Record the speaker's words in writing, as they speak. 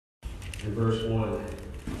in verse 1.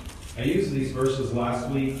 I used these verses last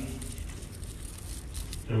week,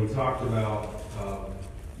 and we talked about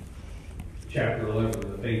chapter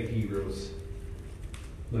 11, the faith heroes.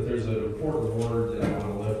 But there's an important word that I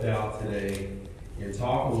want to lift out today and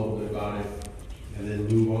talk a little bit about it, and then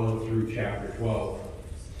move on through chapter 12.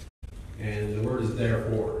 And the word is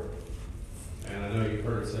therefore. And I know you've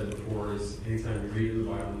heard it said before, is anytime you read in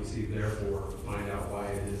the Bible, you see therefore, find out why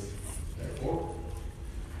it is therefore.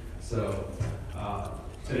 So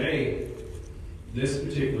today, this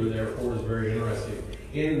particular therefore is very interesting.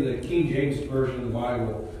 In the King James Version of the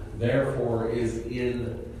Bible, therefore is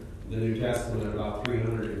in the New Testament about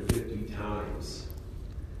 350 times.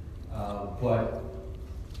 But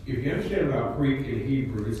if you understand about Greek and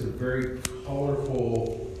Hebrew, it's a very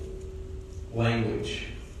colorful language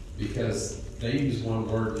because they use one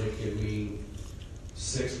word and it can mean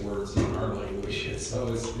 6 words in our language. And so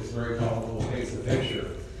it's very colorful, it paints a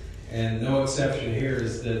picture. And no exception here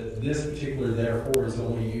is that this particular therefore is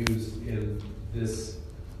only used in this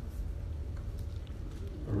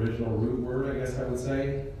original root word, I guess I would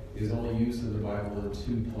say, is only used in the Bible in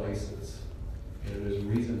 2 places. And there's a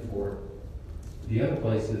reason for it. The other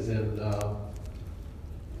place is in,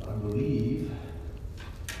 I believe,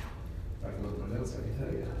 if I can look at my notes, I can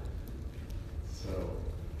tell you. So,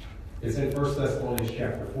 it's in 1 Thessalonians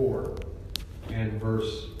chapter 4 and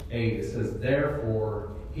verse 8. It says,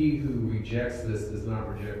 therefore, he who rejects this does not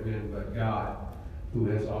reject men, but God, who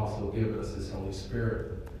has also given us his Holy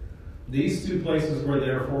Spirit. These 2 places where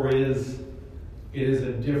therefore is, it is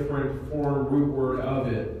a different form root word of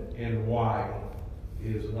it, and why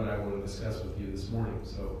is what I want to discuss with you this morning.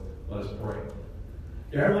 So let us pray.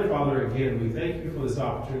 Dear Heavenly Father, again, we thank you for this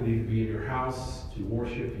opportunity to be in your house, to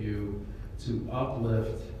worship you, to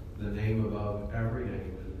uplift the name above every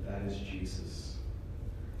name, and that is Jesus.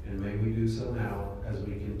 And may we do so now as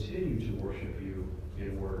we continue to worship you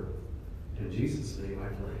in word. In Jesus' name I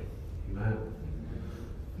pray. Amen.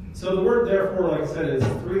 So the word therefore, like I said, is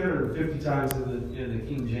 350 times in the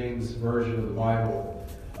King James Version of the Bible.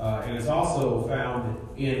 And it's also found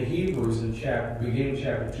in Hebrews in beginning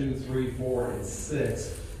chapter 2, 3, 4, and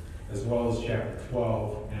 6, as well as chapter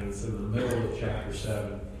 12, and it's in the middle of chapter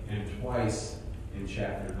 7, and twice in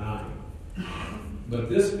chapter 9. But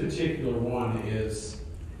this particular one is,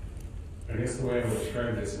 I guess the way I would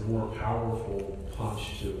describe it is a more powerful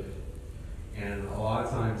punch to it. And a lot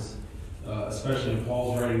of times, especially in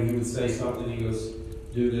Paul's writing, he would say something, he goes,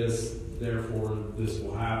 do this, therefore this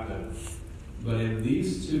will happen. But in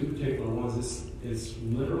these 2 particular ones, it's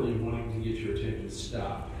literally wanting to get your attention.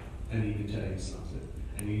 Stop. I need to tell you something.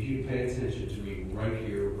 I need you to pay attention to me right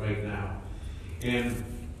here, right now. And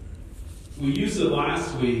we used it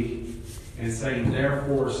last week in saying,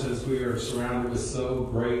 therefore, since we are surrounded with so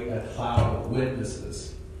great a cloud of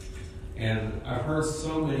witnesses. And I've heard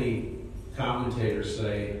so many commentators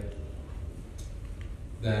say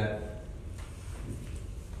that,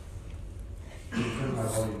 turn my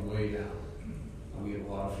volume way down. We get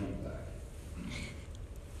a lot of feedback.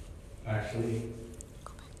 Actually,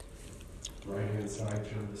 right-hand side,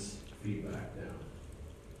 turn this feedback down.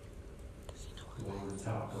 The one on the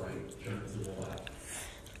top right, turn it to the left.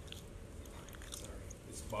 Sorry,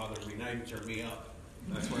 it's bothering me. Now you turn me up.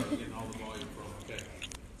 That's where I'm getting all the volume from. Okay.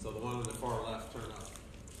 So the one on the far left, turn up.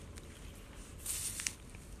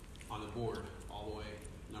 On the board, all the way,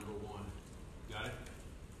 number 1. Got it?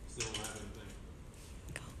 Still don't have anything.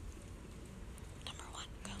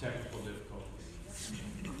 Technical difficulties.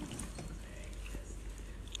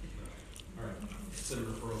 All right,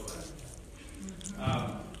 Senator Perot.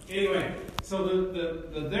 Anyway, so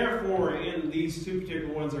the therefore in these 2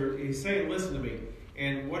 particular ones he's saying, listen to me.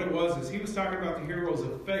 And what it was is he was talking about the heroes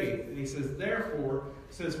of faith. And he says, therefore,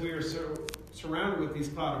 since we are surrounded with these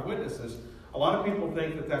cloud of witnesses, a lot of people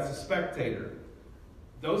think that that's a spectator.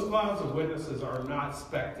 Those clouds of witnesses are not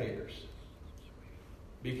spectators.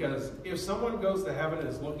 Because if someone goes to heaven and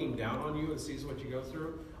is looking down on you and sees what you go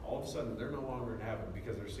through, all of a sudden they're no longer in heaven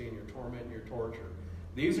because they're seeing your torment and your torture.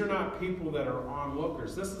 These are not people that are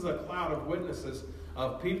onlookers. This is a cloud of witnesses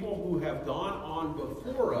of people who have gone on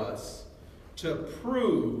before us to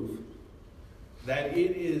prove that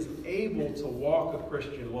it is able to walk a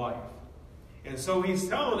Christian life. And so he's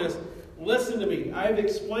telling us, listen to me. I've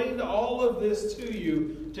explained all of this to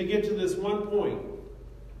you to get to this one point.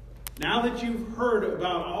 Now that you've heard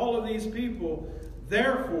about all of these people,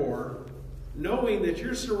 therefore, knowing that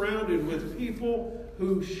you're surrounded with people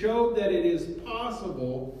who showed that it is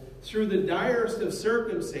possible through the direst of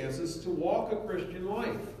circumstances to walk a Christian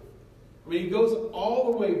life. I mean, he goes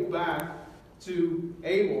all the way back to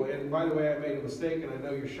Abel. And by the way, I made a mistake, and I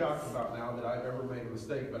know you're shocked about now that I've ever made a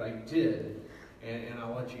mistake, but I did. And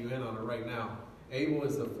I'll let you in on it right now. Abel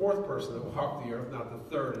is the fourth person that walked the earth, not the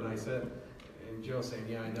third. And I said, and Joe saying,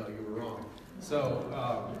 yeah, I know, you were wrong. So,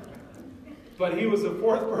 but he was the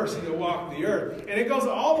fourth person to walk the earth. And it goes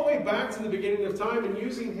all the way back to the beginning of time, and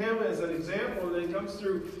using him as an example, and then comes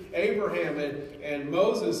through Abraham and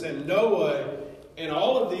Moses and Noah and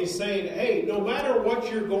all of these, saying, hey, no matter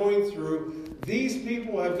what you're going through, these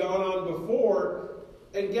people have gone on before,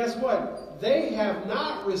 and guess what? They have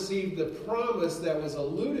not received the promise that was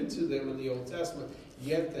alluded to them in the Old Testament,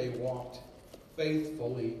 yet they walked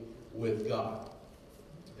faithfully with God.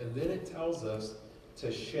 And then it tells us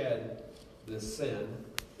to shed the sin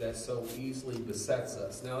that so easily besets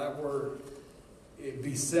us. Now that word,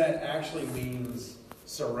 beset, actually means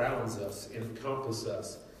surrounds us, encompass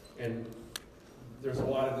us. And there's a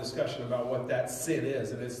lot of discussion about what that sin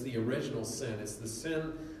is, and it's the original sin. It's the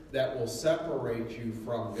sin that will separate you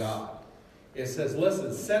from God. It says,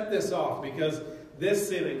 listen, set this off, because this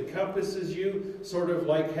sin encompasses you, sort of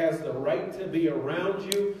like has the right to be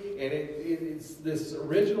around you, and it's this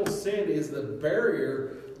original sin is the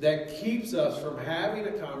barrier that keeps us from having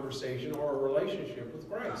a conversation or a relationship with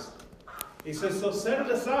Christ. He says, so set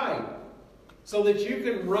it aside so that you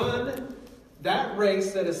can run that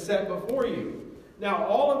race that is set before you. Now,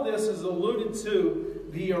 all of this is alluded to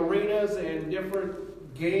the arenas and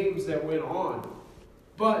different games that went on.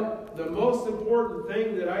 But the most important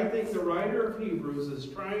thing that I think the writer of Hebrews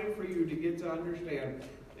is trying for you to get to understand,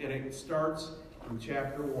 and it starts in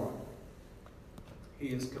chapter 1. He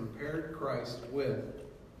has compared Christ with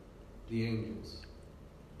the angels.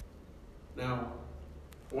 Now,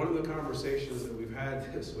 one of the conversations that we've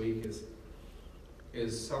had this week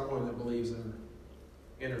is someone that believes in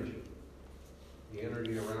energy. The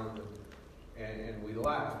energy around them. And we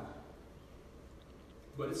laugh.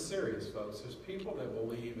 But it's serious, folks. There's people that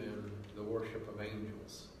believe in the worship of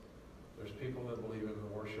angels. There's people that believe in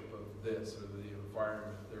the worship of this or the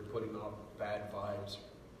environment. They're putting off bad vibes.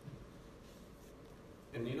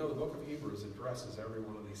 And you know, the book of Hebrews addresses every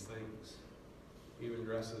one of these things. It even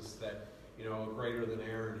addresses that, you know, greater than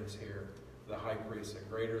Aaron is here, the high priest, and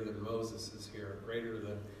greater than Moses is here, greater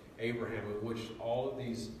than Abraham, in which all of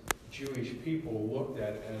these Jewish people looked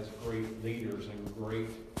at as great leaders and great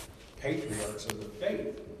patriarchs of the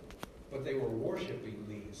faith. But they were worshiping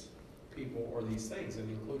these people or these things, and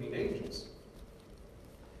including angels.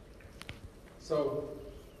 So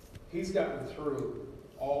he's gotten through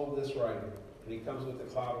all of this writing, and he comes with a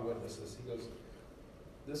cloud of witnesses. He goes,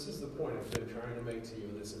 this is the point I've been trying to make to you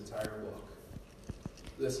in this entire book.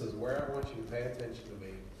 This is where I want you to pay attention to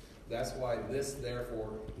me. That's why this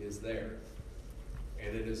therefore is there.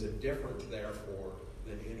 And it is a different therefore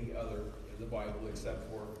than any other in the Bible, except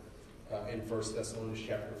for in 1 Thessalonians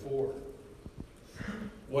chapter 4.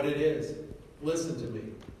 What it is, listen to me.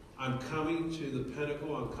 I'm coming to the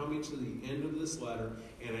pinnacle. I'm coming to the end of this letter,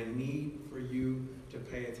 and I need for you to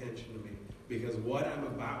pay attention to me. Because what I'm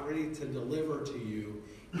about ready to deliver to you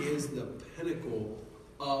is the pinnacle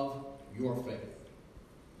of your faith,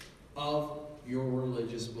 of your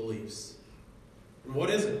religious beliefs. And what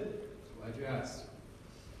is it? Glad you asked.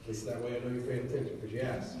 At least that way I know you're paying attention, because you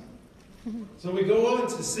asked. So we go on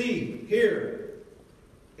to see here,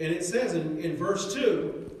 and it says in verse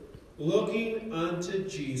 2, looking unto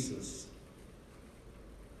Jesus.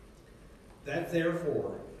 That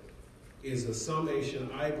therefore is a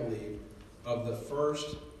summation, I believe, of the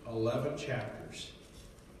first 11 chapters.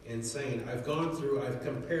 And saying, I've gone through, I've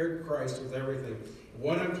compared Christ with everything.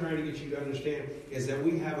 What I'm trying to get you to understand is that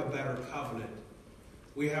we have a better covenant.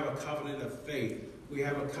 We have a covenant of faith. We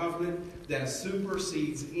have a covenant that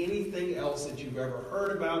supersedes anything else that you've ever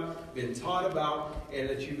heard about, been taught about, and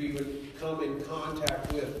that you've even come in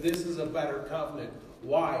contact with. This is a better covenant.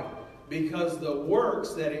 Why? Because the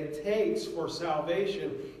works that it takes for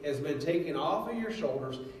salvation has been taken off of your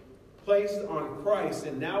shoulders, placed on Christ,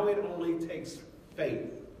 and now it only takes faith.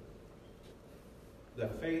 The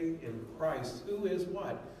faith in Christ, who is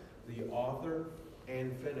what? The author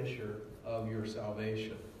and finisher of your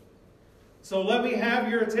salvation. So let me have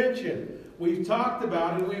your attention. We've talked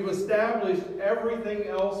about and we've established everything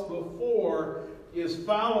else before is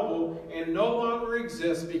fallible and no longer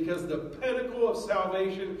exists because the pinnacle of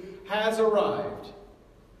salvation has arrived.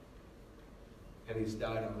 And he's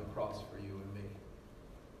died on the cross for you and me.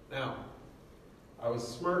 Now, I was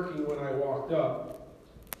smirking when I walked up.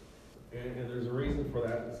 And there's a reason for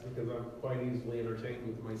that. It's because I'm quite easily entertained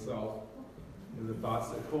with myself and the thoughts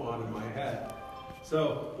that go on in my head.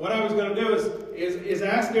 So what I was going to do is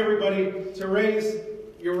ask everybody to raise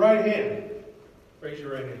your right hand. Raise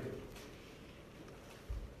your right hand.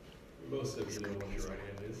 Most of you know what your right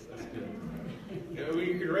hand is. That's good. You know,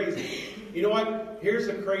 you can raise it. You know what? Here's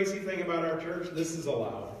the crazy thing about our church. This is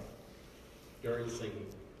allowed during singing.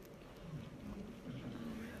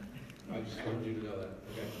 I just wanted you to know that.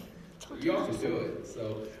 Okay. You all can do it.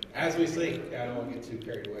 So as we sing, I don't want to get too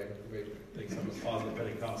carried away. Everybody thinks I'm a positive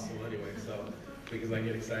Pentecostal anyway. So because I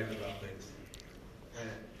get excited about things. And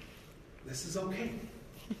this is okay.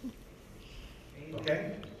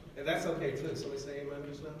 Okay? And that's okay too. Somebody say amen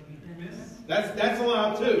just now? That's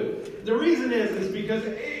allowed too. The reason is because,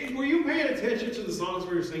 were you paying attention to the songs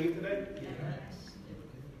we were singing today? Yes.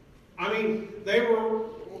 I mean,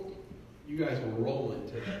 you guys were rolling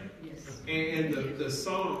today. Yes. And the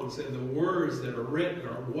songs and the words that are written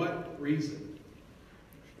are what reason?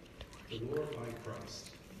 To glorify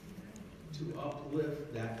Christ. To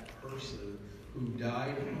uplift that person who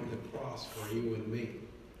died on the cross for you and me.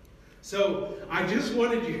 So I just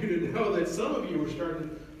wanted you to know that some of you were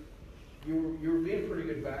starting, you were being pretty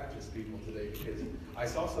good Baptist people today, because I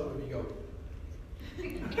saw some of you go.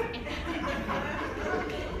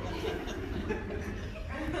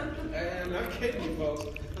 And I'm not kidding you, folks.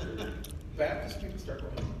 Baptist people start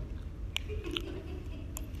going.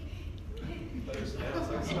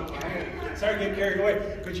 Sorry to get carried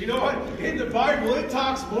away. But you know what? In the Bible, it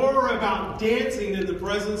talks more about dancing in the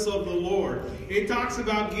presence of the Lord. It talks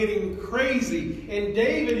about getting crazy. And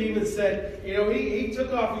David even said, you know, he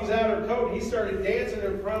took off his outer coat. He started dancing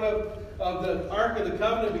in front of the Ark of the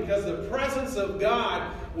Covenant because the presence of God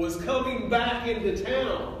was coming back into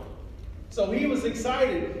town. So he was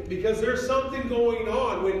excited because there's something going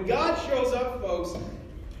on. When God shows up, folks,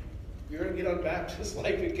 you're going to get on Baptist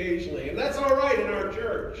life occasionally. And that's all right in our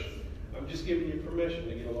church. I'm just giving you permission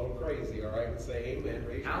to get a little crazy, all right? And say amen.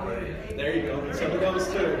 Raise your hand. There you go. Some of those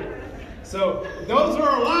too. So those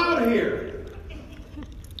are allowed here.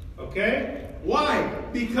 Okay? Why?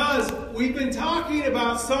 Because we've been talking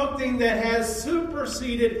about something that has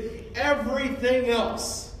superseded everything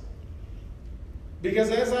else. Because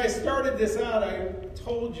as I started this out, I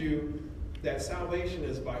told you that salvation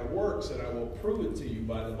is by works, and I will prove it to you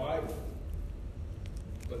by the Bible.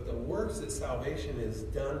 But the works that salvation is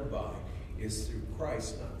done by is through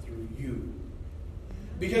Christ, not through you.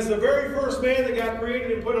 Because the very first man that got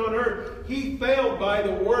created and put on earth, he failed by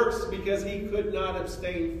the works because he could not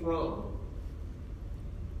abstain from.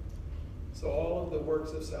 So all of the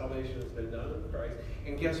works of salvation has been done in Christ.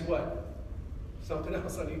 And guess what? Something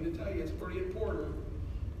else I need to tell you. It's pretty important.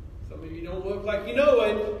 Some of you don't look like you know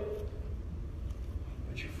it.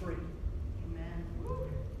 But you're free. Amen.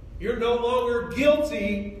 You're no longer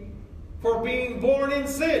guilty for being born in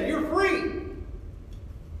sin. You're free.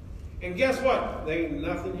 And guess what? There ain't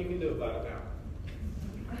nothing you can do about it now.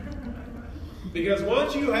 Because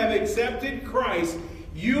once you have accepted Christ,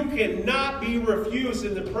 you cannot be refused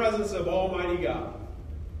in the presence of Almighty God.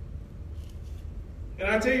 And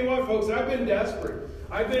I tell you what, folks, I've been desperate.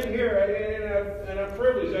 I've been here, and I'm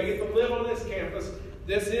privileged. I get to live on this campus.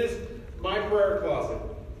 This is my prayer closet.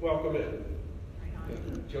 Welcome in.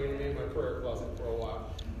 Join me in my prayer closet for a while.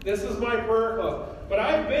 This is my prayer closet. But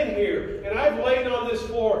I've been here, and I've laid on this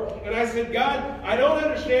floor, and I said, God, I don't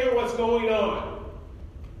understand what's going on.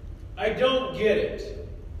 I don't get it.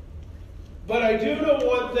 But I do know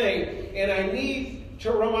one thing, and I need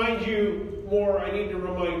to remind you more. I need to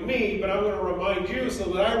remind me, but I'm going to remind you so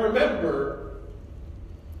that I remember.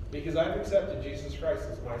 Because I've accepted Jesus Christ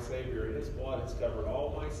as my Savior, and His blood has covered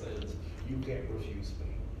all my sins. You can't refuse me.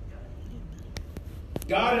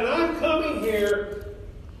 God, and I'm coming here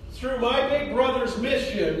through my big brother's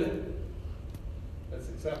mission. That's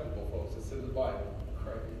acceptable, folks. It's in the Bible.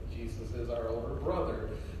 Christ, Jesus is our older brother.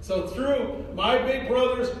 So through my big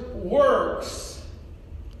brother's works,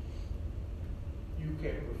 you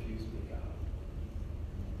can't refuse me, God.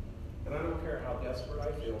 And I don't care how desperate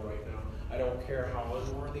I feel right now. I don't care how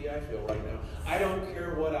unworthy I feel right now. I don't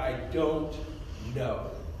care what I don't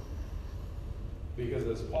know. Because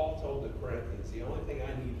as Paul told the Corinthians, the only thing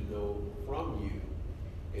I need to know from you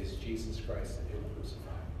is Jesus Christ and Him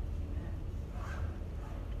crucified.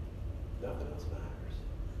 Nothing else matters.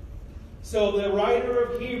 So the writer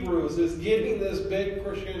of Hebrews is getting this big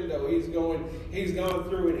crescendo. He's gone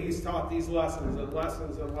through and he's taught these lessons and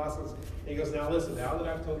lessons and lessons. And he goes, now listen, now that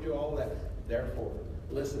I've told you all that, therefore,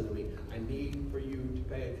 listen to me. I need for you to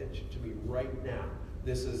pay attention to me right now.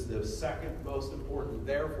 This is the second most important,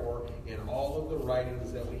 therefore, in all of the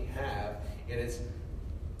writings that we have. And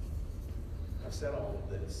I've said all of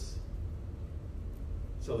this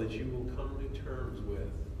so that you will come to terms with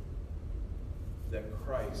that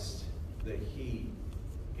Christ, that He,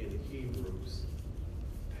 in Hebrews,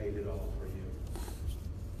 paid it all for you.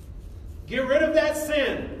 Get rid of that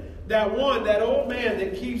sin. That one, that old man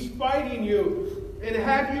that keeps fighting you. And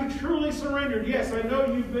have you truly surrendered? Yes, I know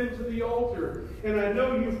you've been to the altar. And I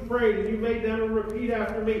know you've prayed and you've laid down and repeat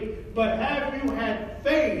after me. But have you had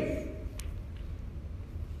faith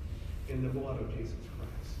in the blood of Jesus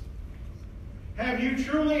Christ? Have you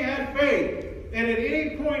truly had faith? And at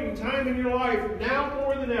any point in time in your life, now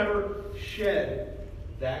more than ever, shed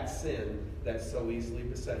that sin that so easily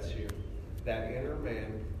besets you. That inner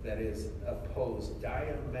man that is opposed,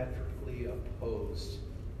 diametrically opposed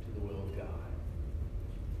to the will of God.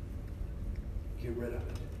 Get rid of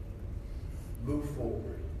it. Move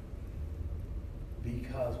forward.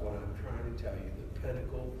 Because what I'm trying to tell you, the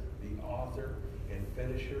pinnacle, the author and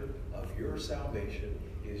finisher of your salvation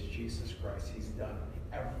is Jesus Christ. He's done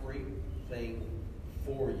everything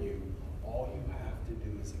for you. All you have to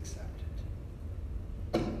do is accept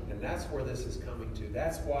it. And that's where this is coming to.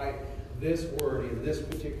 That's why this word in this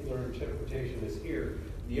particular interpretation is here.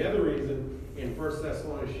 The other reason in 1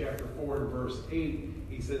 Thessalonians chapter 4 and verse 8,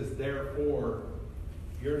 he says, therefore,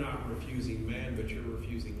 you're not refusing man, but you're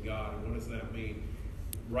refusing God. And what does that mean?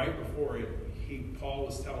 Right before it, Paul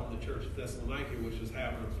was telling the church of Thessalonica, which was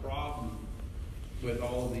having a problem with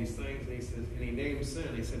all of these things. And he says, and he named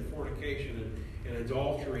sin. He said fornication and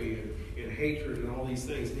adultery and hatred and all these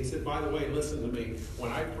things. And he said, by the way, listen to me.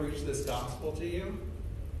 When I preach this gospel to you,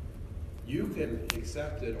 you can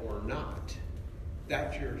accept it or not.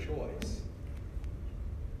 That's your choice.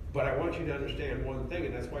 But I want you to understand one thing,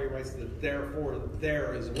 and that's why he writes the therefore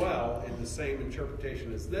there as well in the same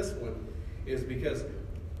interpretation as this one, is because,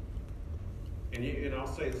 and I'll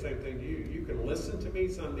say the same thing to you, you can listen to me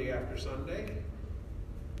Sunday after Sunday,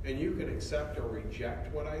 and you can accept or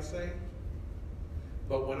reject what I say,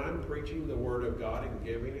 but when I'm preaching the Word of God and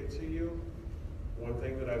giving it to you, one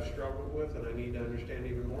thing that I've struggled with, and I need to understand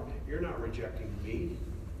even more, you're not rejecting me,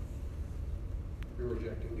 you're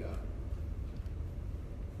rejecting God.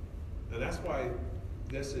 And that's why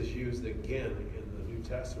this is used again in the New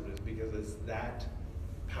Testament, is because it's that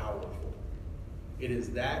powerful. It is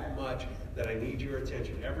that much that I need your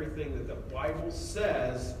attention. Everything that the Bible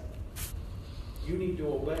says, you need to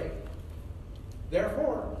obey.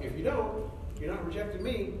 Therefore, if you don't, you're not rejecting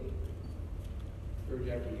me, you're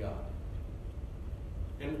rejecting God.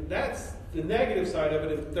 And that's the negative side of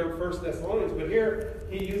it in 1 Thessalonians. But here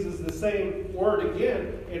he uses the same word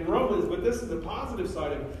again in Romans. But this is the positive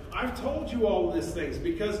side of it. I've told you all of these things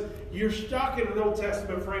because you're stuck in an Old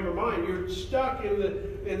Testament frame of mind. You're stuck in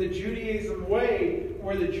the Judaism way,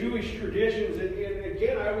 where the Jewish traditions. And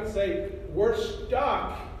again, I would say we're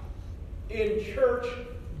stuck in church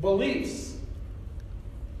beliefs.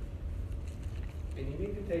 And you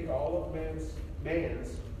need to take all of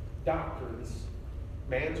man's doctrines,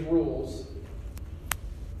 man's rules,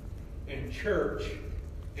 and church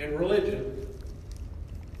and religion,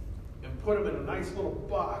 and put them in a nice little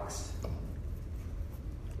box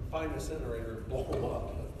and find an incinerator and blow them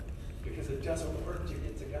up. Because it doesn't work to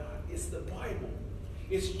get to God. It's the Bible.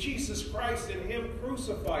 It's Jesus Christ and Him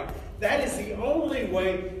crucified. That is the only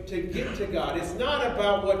way to get to God. It's not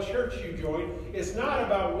about what church you join. It's not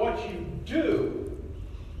about what you do.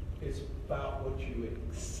 It's about what you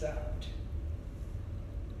accept.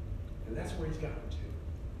 And that's where He's gotten to.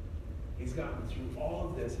 He's gotten through all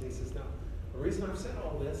of this, and He says, now, the reason I've said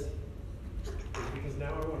all this is because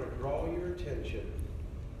now I want to draw your attention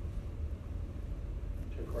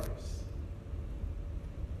to Christ.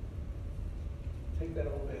 Take that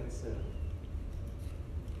old man's sin.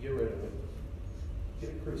 Get rid of it. Get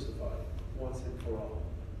it crucified once and for all.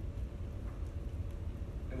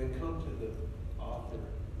 And then come to the author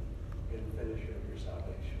and finisher of your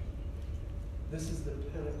salvation. This is the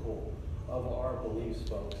pinnacle of our beliefs,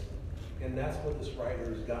 folks. And that's what this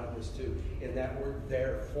writer has gotten us to. And that word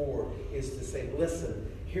therefore is to say,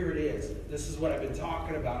 listen, here it is. This is what I've been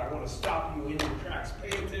talking about. I want to stop you in your tracks. Pay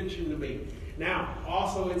attention to me. Now,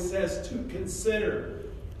 also it says to consider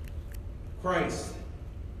Christ.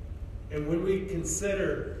 And when we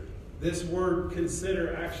consider, this word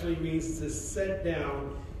consider actually means to set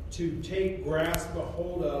down, to take, grasp a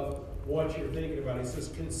hold of what you're thinking about. It says,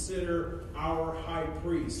 consider our high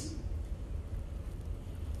priest.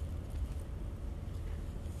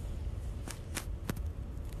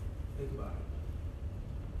 Think about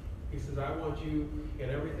it. He says, I want you, in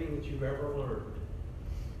everything that you've ever learned,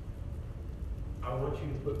 I want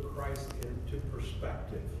you to put Christ into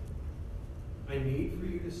perspective. I need for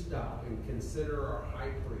you to stop and consider our high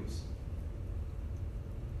priest.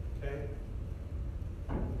 Okay?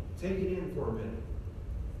 Take it in for a minute.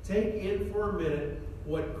 Take in for a minute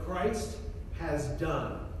what Christ has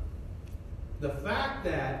done. The fact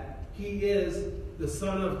that He is the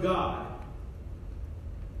Son of God.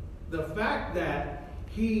 The fact that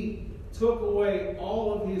he took away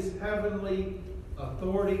all of his heavenly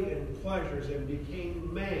authority and pleasures and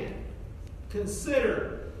became man.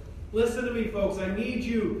 Consider, listen to me, folks, I need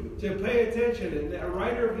you to pay attention. And the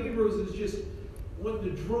writer of Hebrews is just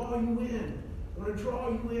wanting to draw you in. Want to draw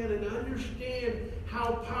you in and understand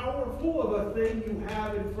how powerful of a thing you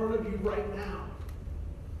have in front of you right now.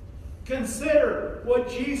 Consider what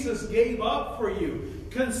Jesus gave up for you.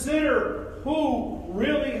 Consider who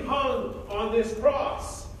really hung on this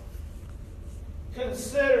cross.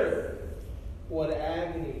 Consider what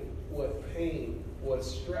agony, what pain, what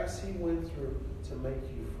stress he went through to make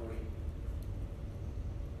you free.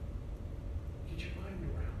 Get your mind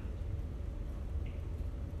around it.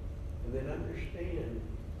 And then understand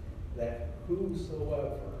that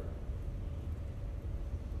whosoever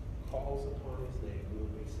calls upon his name will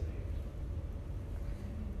be saved.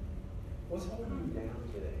 What's holding you down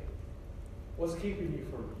today? What's keeping you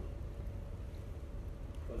from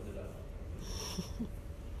putting it up?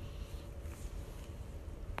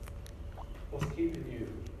 What's keeping you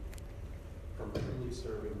from truly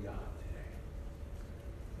serving God today?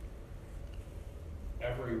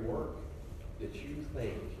 Every work that you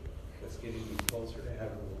think that's getting you closer to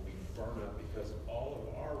heaven will be burned up because all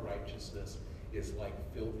of our righteousness is like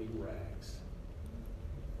filthy rags.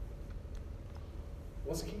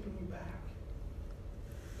 What's keeping you back?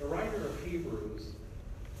 The writer of Hebrews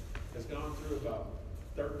has gone through about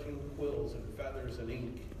 13 quills and feathers and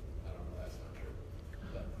ink. I don't know, that's not true.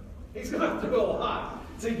 But he's gone through a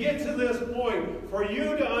lot to get to this point for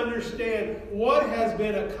you to understand what has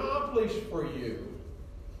been accomplished for you.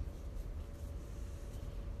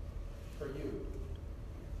 For you.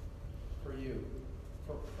 For you.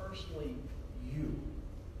 For personally you.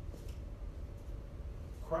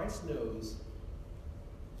 Christ knows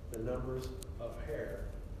the numbers of hair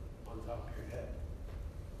on top of your head.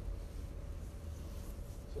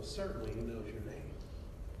 So certainly he knows your name.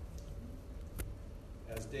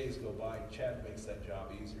 As days go by, Chad makes that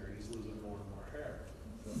job easier. He's losing more and more hair.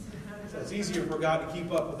 So it's easier for God to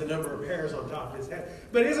keep up with the number of hairs on top of his head.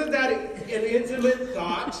 But isn't that an intimate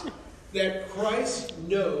thought that Christ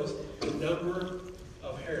knows the number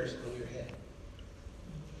of hairs on your head?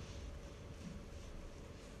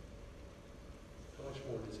 How much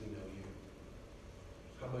more does he know you?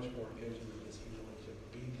 How much more intimate does he want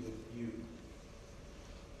to be with you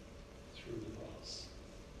through the cross?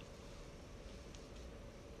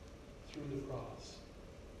 Through the cross.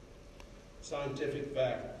 Scientific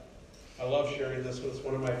fact. I love sharing this one. It's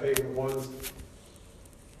one of my favorite ones.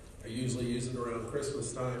 I usually use it around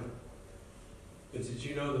Christmas time. But did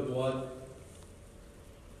you know the blood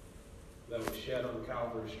that was shed on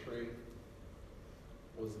Calvary's tree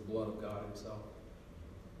was the blood of God himself?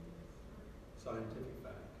 Scientific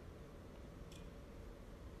fact.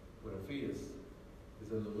 When a fetus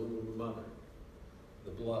is in the womb of the mother,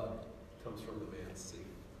 the blood comes from the man's seed.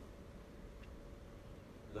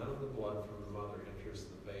 None of the blood from the mother enters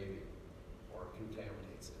the baby or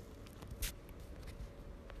contaminates it.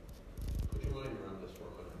 Put your mind around this for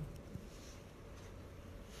a minute.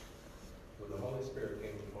 When the Holy Spirit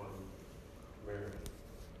came upon Mary,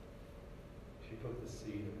 she put the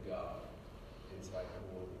seed of God inside her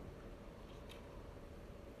womb.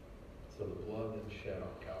 So the blood that shed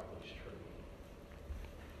on Calvary's tree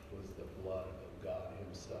was the blood of God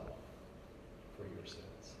himself for your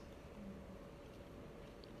sins.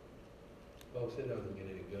 Folks, it doesn't get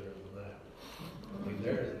any gooder than that. I mean,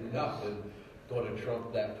 there is nothing going to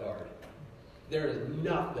trump that card. There is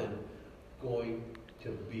nothing going to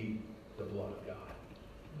beat the blood of God.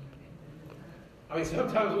 I mean,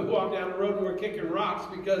 sometimes we walk down the road and we're kicking rocks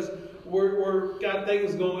because we're got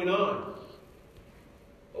things going on.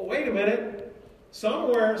 But wait a minute.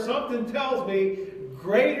 Somewhere, something tells me,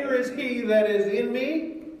 greater is he that is in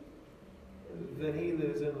me than he that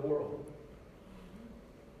is in the world.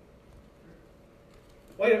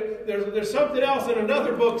 Wait, there's something else in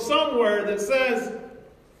another book somewhere that says,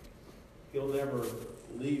 he'll never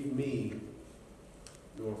leave me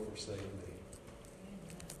nor forsake me.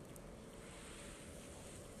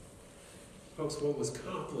 Folks, what was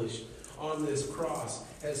accomplished on this cross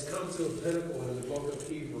has come to a pinnacle in the book of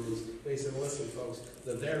Hebrews. They said, listen, folks,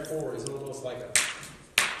 the therefore is almost like a,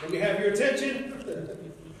 let me have your attention.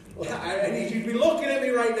 I need you to be looking at me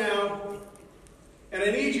right now. And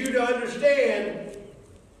I need you to understand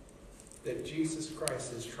that Jesus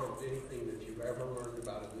Christ has trumped anything that you've ever learned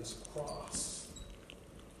about in this cross.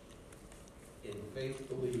 In faith,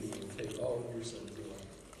 believing will take all of your sins away.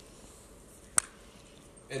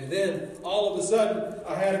 And then, all of a sudden,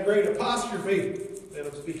 I had a great apostrophe. And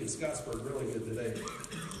I'm speaking Scottsburg really good today.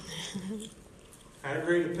 had a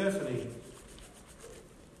great epiphany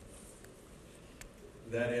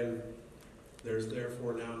that there's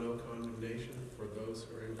therefore now no condemnation for those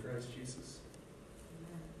who are in Christ Jesus.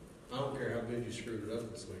 I don't care how good you screwed it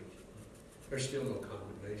up this week. There's still no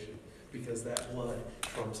condemnation because that blood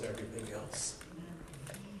trumps everything else.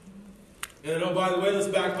 And oh, by the way, let's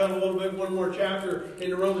backpedal a little bit, one more chapter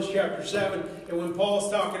into Romans chapter 7. And when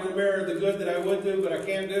Paul's talking in the mirror, the good that I would do but I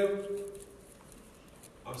can't do,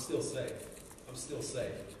 I'm still saved. I'm still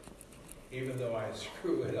saved. Even though I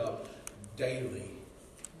screw it up daily.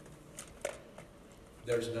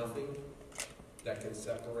 There's nothing that can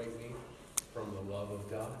separate me from the love of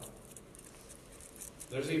God.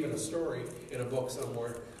 There's even a story in a book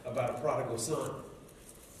somewhere about a prodigal son.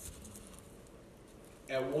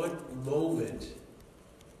 At what moment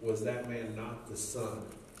was that man not the son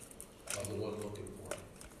of the one looking for him?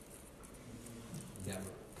 Never.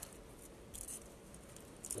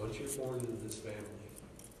 Once you're born into this family,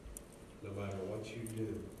 no matter what you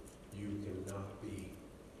do, you cannot be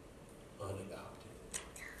unadopted.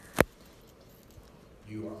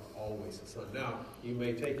 You are always a son. Now, you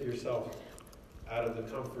may take yourself out of the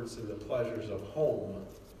comforts and the pleasures of home,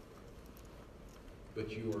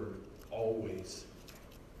 but you are always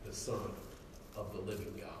the son of the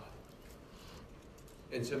living God.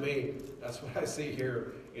 And to me, that's what I see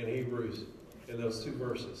here in Hebrews, in those two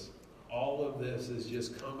verses. All of this is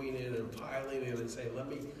just coming in and piling in and saying, let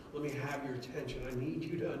me have your attention. I need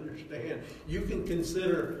you to understand. You can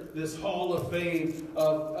consider this hall of fame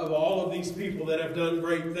of all of these people that have done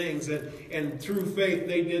great things. And through faith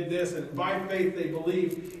they did this. And by faith they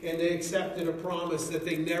believed and they accepted a promise that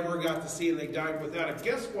they never got to see and they died without it.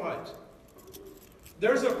 Guess what?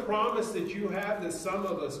 There's a promise that you have that some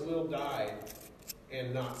of us will die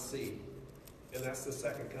and not see. And that's the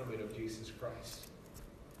second coming of Jesus Christ.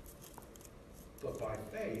 But by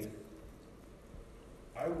faith,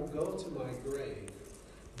 I will go to my grave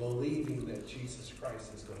believing that Jesus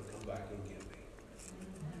Christ is going to come back and get me.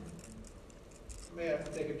 I may have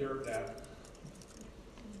to take a dirt nap.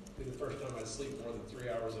 It'll be the first time I sleep more than 3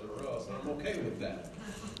 hours in a row, so I'm okay with that.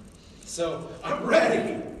 So I'm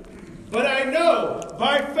ready. But I know,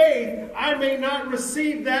 by faith, I may not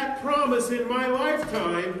receive that promise in my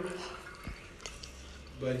lifetime.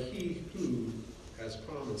 But he who has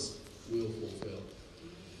promised will fulfill.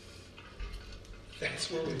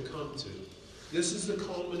 That's where we've come to. This is the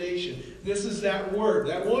culmination. This is that word.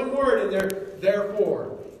 That one word in there,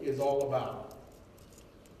 therefore, is all about.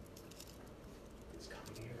 It's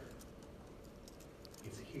coming here.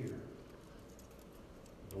 It's here.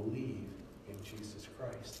 Believe in Jesus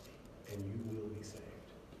Christ, and you will be saved.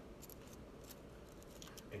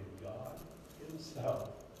 And God himself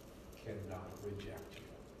cannot reject you.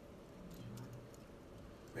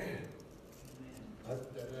 Man.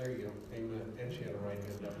 There you go. Amen. And she had a right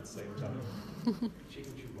hand up at the same time. She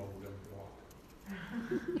can chew bubble gum and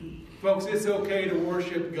walk. Folks, it's okay to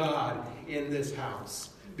worship God in this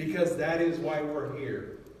house because that is why we're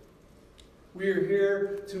here. We're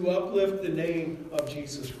here to uplift the name of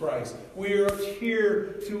Jesus Christ. We are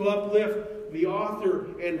here to uplift the author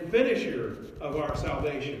and finisher of our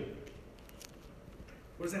salvation.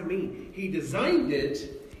 What does that mean? He designed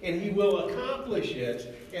it and he will accomplish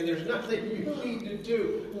it. And there's nothing you need to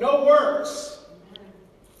do. No works.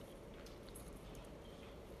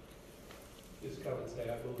 Just come and say,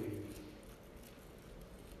 I believe.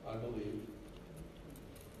 I believe.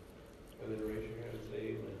 And then raise your hand and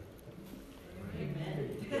say amen.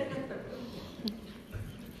 Amen.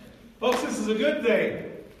 Folks, this is a good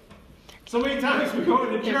thing. So many times we go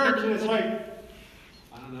into church and it's like,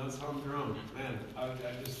 I don't know, it's humdrum. Man, I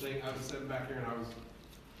just think, I was sitting back here and I was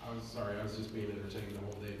sorry, I was just being entertained the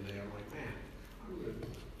whole day today. I'm like, man, I'm going to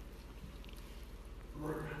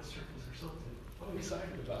run around circles or something. I'm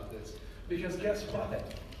excited about this. Because guess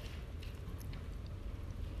what?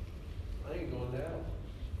 I ain't going down.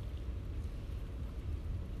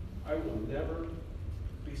 I will never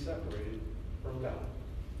be separated from God.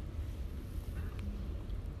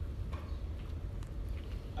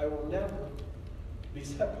 I will never be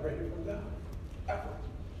separated from God. Ever.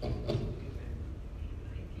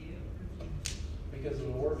 Because of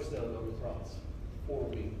the works done on the cross for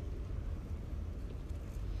me.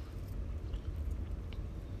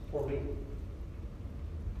 For me.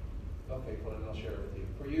 Okay, fine, I'll share it with you.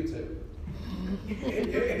 For you too.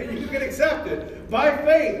 And you can accept it. By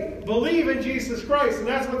faith, believe in Jesus Christ. And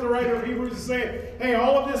that's what the writer of Hebrews is saying. Hey,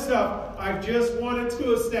 all of this stuff, I've just wanted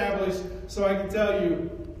to establish so I can tell you,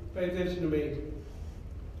 pay attention to me.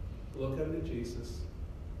 Look unto Jesus,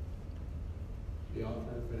 the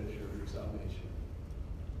author and finisher of your salvation.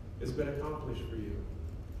 It's been accomplished for you.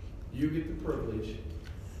 You get the privilege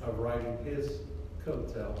of riding his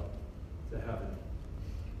coattail to heaven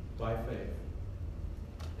by faith,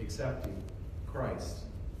 accepting Christ,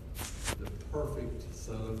 the perfect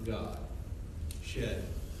Son of God, shed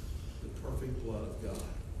the perfect blood of God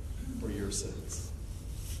for your sins.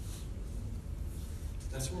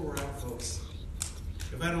 That's where we're at, folks.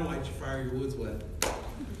 If I don't light your fire, your wood's wet.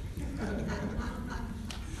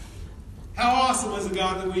 How awesome is the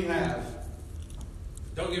God that we have?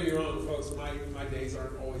 Don't get me wrong, folks. My days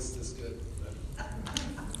aren't always this good.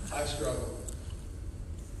 I struggle.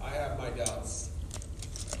 I have my doubts.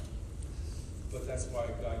 But that's why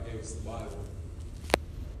God gave us the Bible.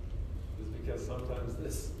 Is because sometimes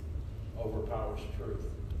this overpowers truth.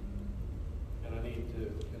 And I need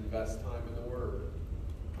to invest time in the Word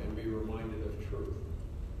and be reminded of truth.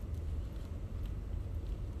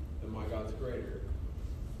 And my God's greater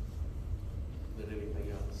than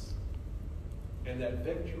anything else. And that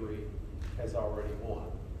victory has already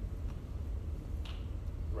won.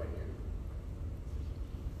 Right here.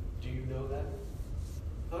 Do you know that?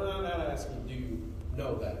 I'm not asking, do you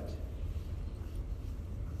know that?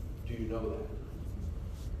 Do you know that?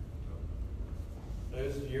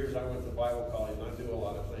 Those years I went to Bible college and I knew a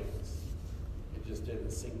lot of things. It just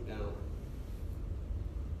didn't sink down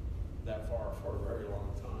that far for a very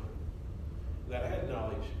long time. That head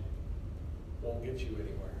knowledge won't get you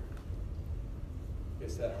anywhere.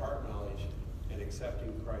 It's that heart knowledge and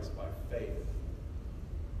accepting Christ by faith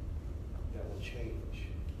that will change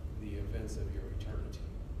the events of your eternity.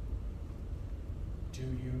 Do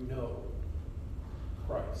you know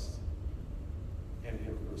Christ and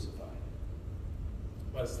Him crucified?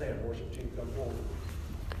 Let's stand. Worship team, come forward.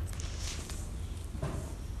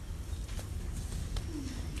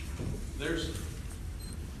 There's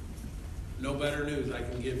no better news I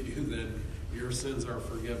can give you than your sins are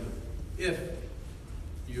forgiven if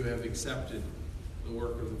you have accepted the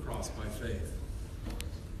work of the cross by faith.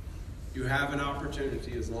 You have an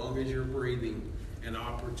opportunity, as long as you're breathing, an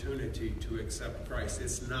opportunity to accept Christ.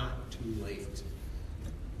 It's not too late.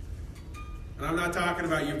 And I'm not talking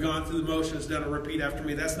about you've gone through the motions, done a repeat after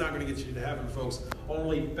me. That's not going to get you to heaven, folks.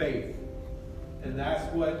 Only faith. And that's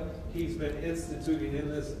what he's been instituting in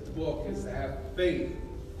this book, is to have faith,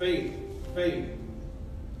 faith, faith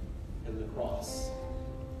in the cross.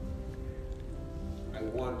 I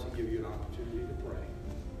want to give you an opportunity to pray.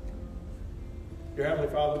 Dear Heavenly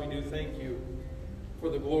Father, we do thank you for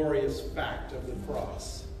the glorious fact of the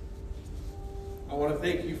cross. I want to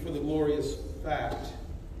thank you for the glorious fact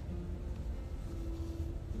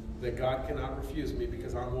that God cannot refuse me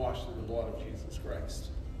because I'm washed in the blood of Jesus Christ.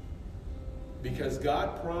 Because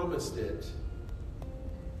God promised it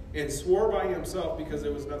and swore by himself, because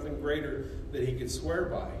there was nothing greater that he could swear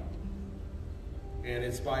by. And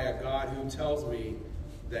it's by a God who tells me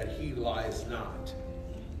that he lies not.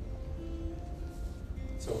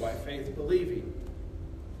 So by faith believing,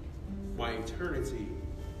 my eternity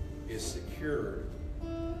is secured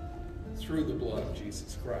through the blood of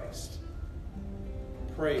Jesus Christ.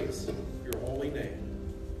 Praise your holy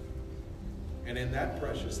name. And in that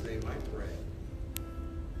precious name I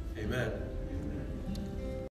pray. Amen.